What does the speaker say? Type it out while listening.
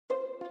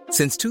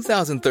Since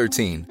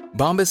 2013,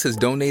 Bombas has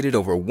donated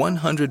over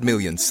 100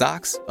 million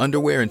socks,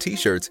 underwear, and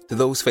T-shirts to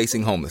those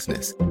facing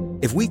homelessness.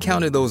 If we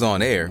counted those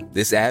on air,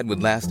 this ad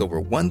would last over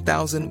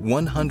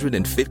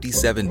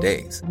 1,157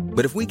 days.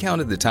 But if we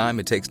counted the time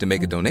it takes to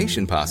make a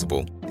donation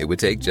possible, it would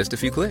take just a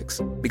few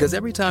clicks. Because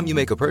every time you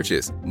make a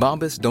purchase,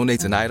 Bombas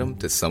donates an item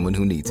to someone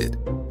who needs it.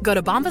 Go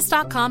to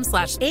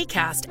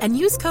bombas.com/ACAST and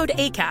use code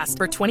ACAST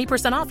for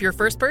 20% off your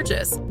first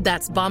purchase.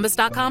 That's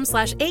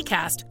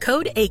bombas.com/ACAST,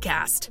 code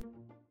ACAST.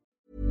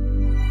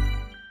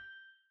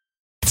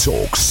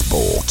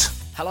 talkSPORT.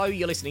 Hello,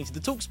 you're listening to the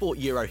talkSPORT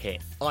Euro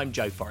Hit. I'm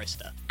Joe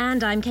Forrester.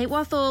 And I'm Kate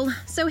Wathall.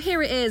 So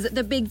here it is,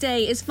 the big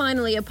day is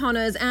finally upon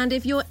us, and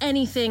if you're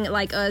anything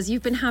like us,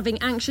 you've been having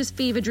anxious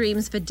fever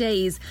dreams for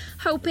days,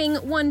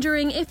 hoping,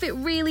 wondering if it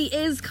really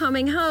is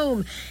coming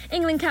home.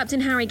 England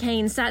captain Harry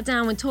Kane sat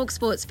down with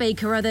talkSPORT's Faye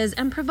Carruthers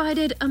and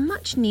provided a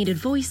much-needed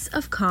voice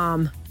of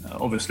calm.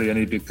 Obviously,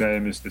 any big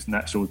game is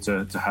natural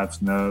to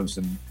have nerves,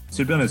 and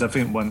to be honest, I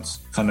think once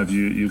kind of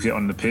you get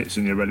on the pitch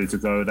and you're ready to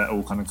go, that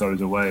all kind of goes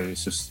away.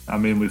 It's just, I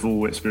mean, we've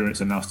all experienced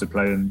enough to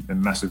play in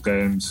massive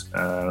games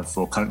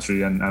for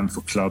country and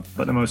for club.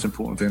 But the most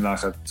important thing,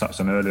 like I touched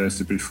on earlier, is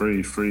to be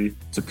free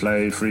to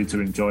play, free to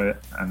enjoy it,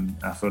 and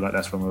I feel like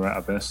that's when we're at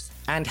our best.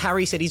 And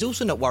Harry said he's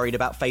also not worried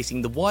about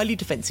facing the wily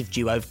defensive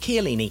duo of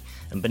Chiellini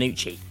and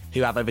Bonucci,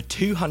 who have over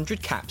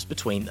 200 caps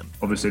between them.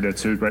 Obviously, they're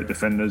two great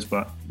defenders,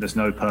 but there's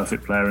no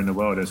perfect player in the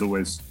world. There's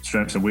always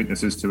strengths and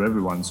weaknesses to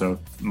everyone. So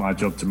my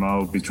job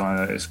tomorrow will be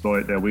trying to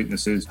exploit their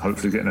weaknesses,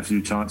 hopefully getting a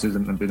few chances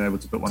and being able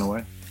to put one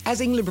away.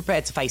 As England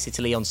prepare to face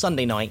Italy on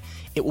Sunday night,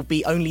 it will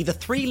be only the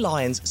Three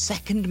Lions'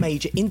 second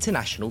major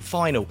international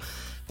final.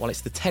 Well,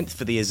 it's the 10th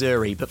for the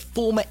Azzurri, but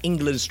former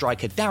England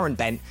striker Darren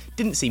Bent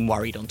didn't seem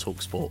worried on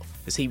talkSPORT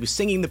as he was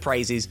singing the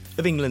praises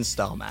of England's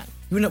star man.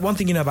 One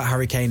thing you know about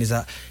Harry Kane is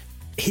that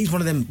he's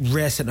one of them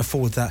rare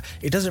centre-forwards that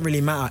it doesn't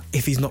really matter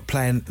if he's not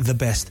playing the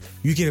best.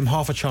 You give him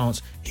half a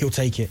chance, he'll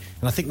take it.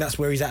 And I think that's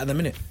where he's at the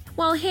minute.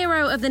 While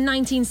hero of the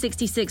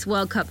 1966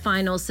 World Cup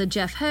final, Sir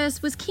Geoff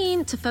Hurst, was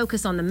keen to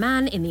focus on the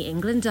man in the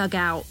England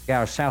dugout.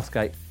 Gareth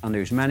Southgate, under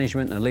his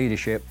management and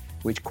leadership,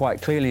 which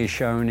quite clearly is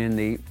shown in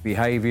the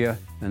behaviour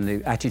and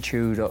the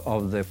attitude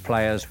of the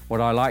players. What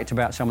I liked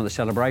about some of the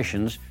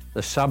celebrations,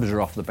 the subs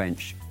are off the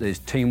bench. There's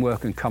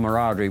teamwork and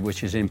camaraderie,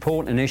 which is an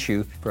important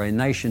issue for a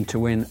nation to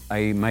win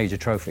a major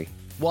trophy.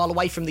 While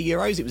away from the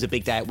Euros, it was a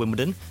big day at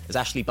Wimbledon as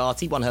Ashley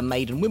Barty won her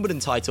maiden Wimbledon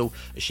title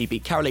as she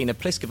beat Karolina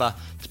Pliskova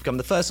to become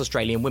the first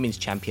Australian women's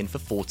champion for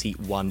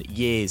 41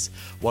 years.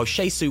 While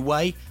Shea Su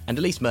Wei and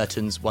Elise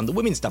Mertens won the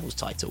women's doubles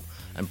title,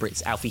 and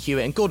Brits Alfie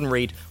Hewitt and Gordon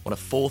Reid won a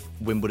fourth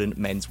Wimbledon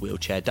men's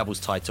wheelchair doubles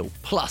title.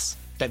 Plus,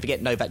 don't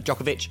forget Novak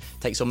Djokovic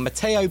takes on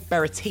Matteo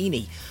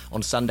Berrettini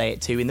on Sunday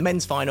at 2 in the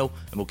men's final,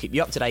 and we'll keep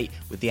you up to date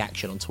with the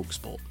action on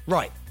talkSPORT.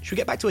 Right, should we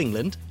get back to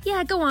England?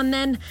 Yeah, go on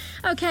then.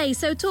 OK,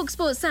 so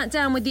talkSPORT sat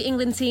down with the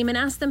England team and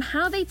asked them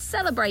how they'd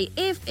celebrate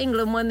if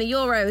England won the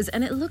Euros,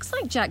 and it looks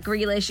like Jack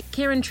Grealish,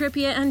 Kieran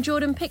Trippier and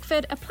Jordan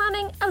Pickford are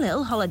planning a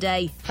little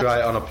holiday.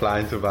 Straight on a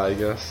plane to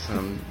Vegas,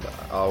 and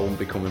I won't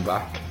be coming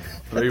back.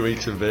 3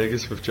 weeks in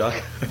Vegas with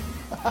Jack.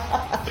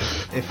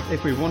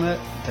 If we won it,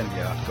 then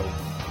yeah,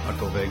 I'd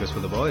go Vegas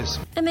with the boys.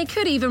 And they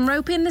could even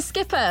rope in the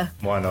skipper.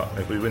 Why not?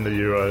 If we win the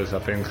Euros, I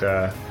think,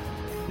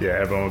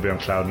 everyone will be on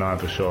cloud nine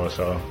for sure.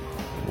 So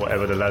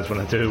whatever the lads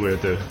want to do, we'll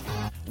do.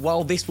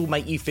 While this will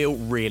make you feel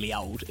really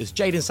old, as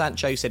Jadon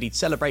Sancho said he'd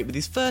celebrate with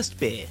his first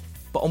beer,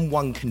 but on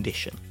one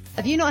condition.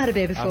 Have you not had a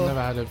beer before? I've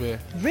never had a beer.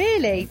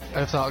 Really?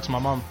 I have to ask my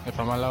mum if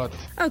I'm allowed.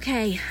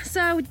 OK,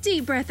 so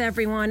deep breath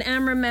everyone,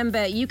 and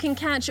remember, you can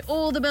catch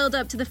all the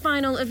build-up to the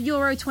final of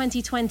Euro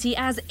 2020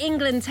 as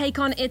England take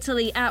on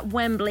Italy at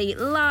Wembley,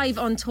 live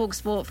on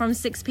talkSPORT from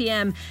 6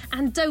 p.m.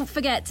 And don't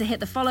forget to hit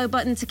the follow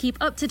button to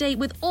keep up to date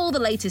with all the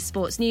latest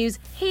sports news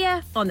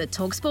here on the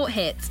talkSPORT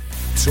Hit.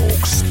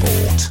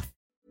 talkSPORT.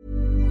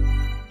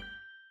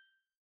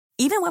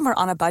 Even when we're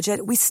on a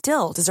budget, we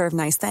still deserve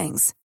nice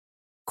things.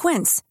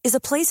 Quince is a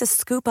place to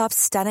scoop up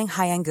stunning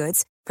high-end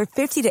goods for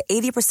 50 to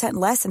 80%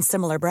 less than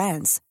similar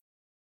brands.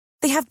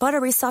 They have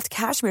buttery soft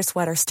cashmere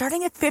sweaters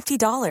starting at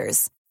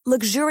 $50,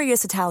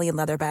 luxurious Italian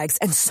leather bags,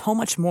 and so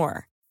much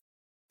more.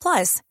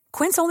 Plus,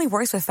 Quince only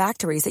works with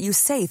factories that use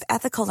safe,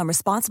 ethical, and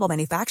responsible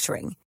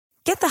manufacturing.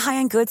 Get the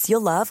high-end goods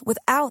you'll love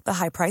without the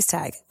high price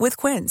tag with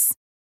Quince.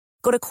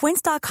 Go to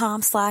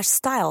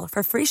quince.com/style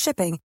for free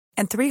shipping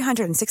and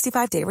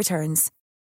 365-day returns.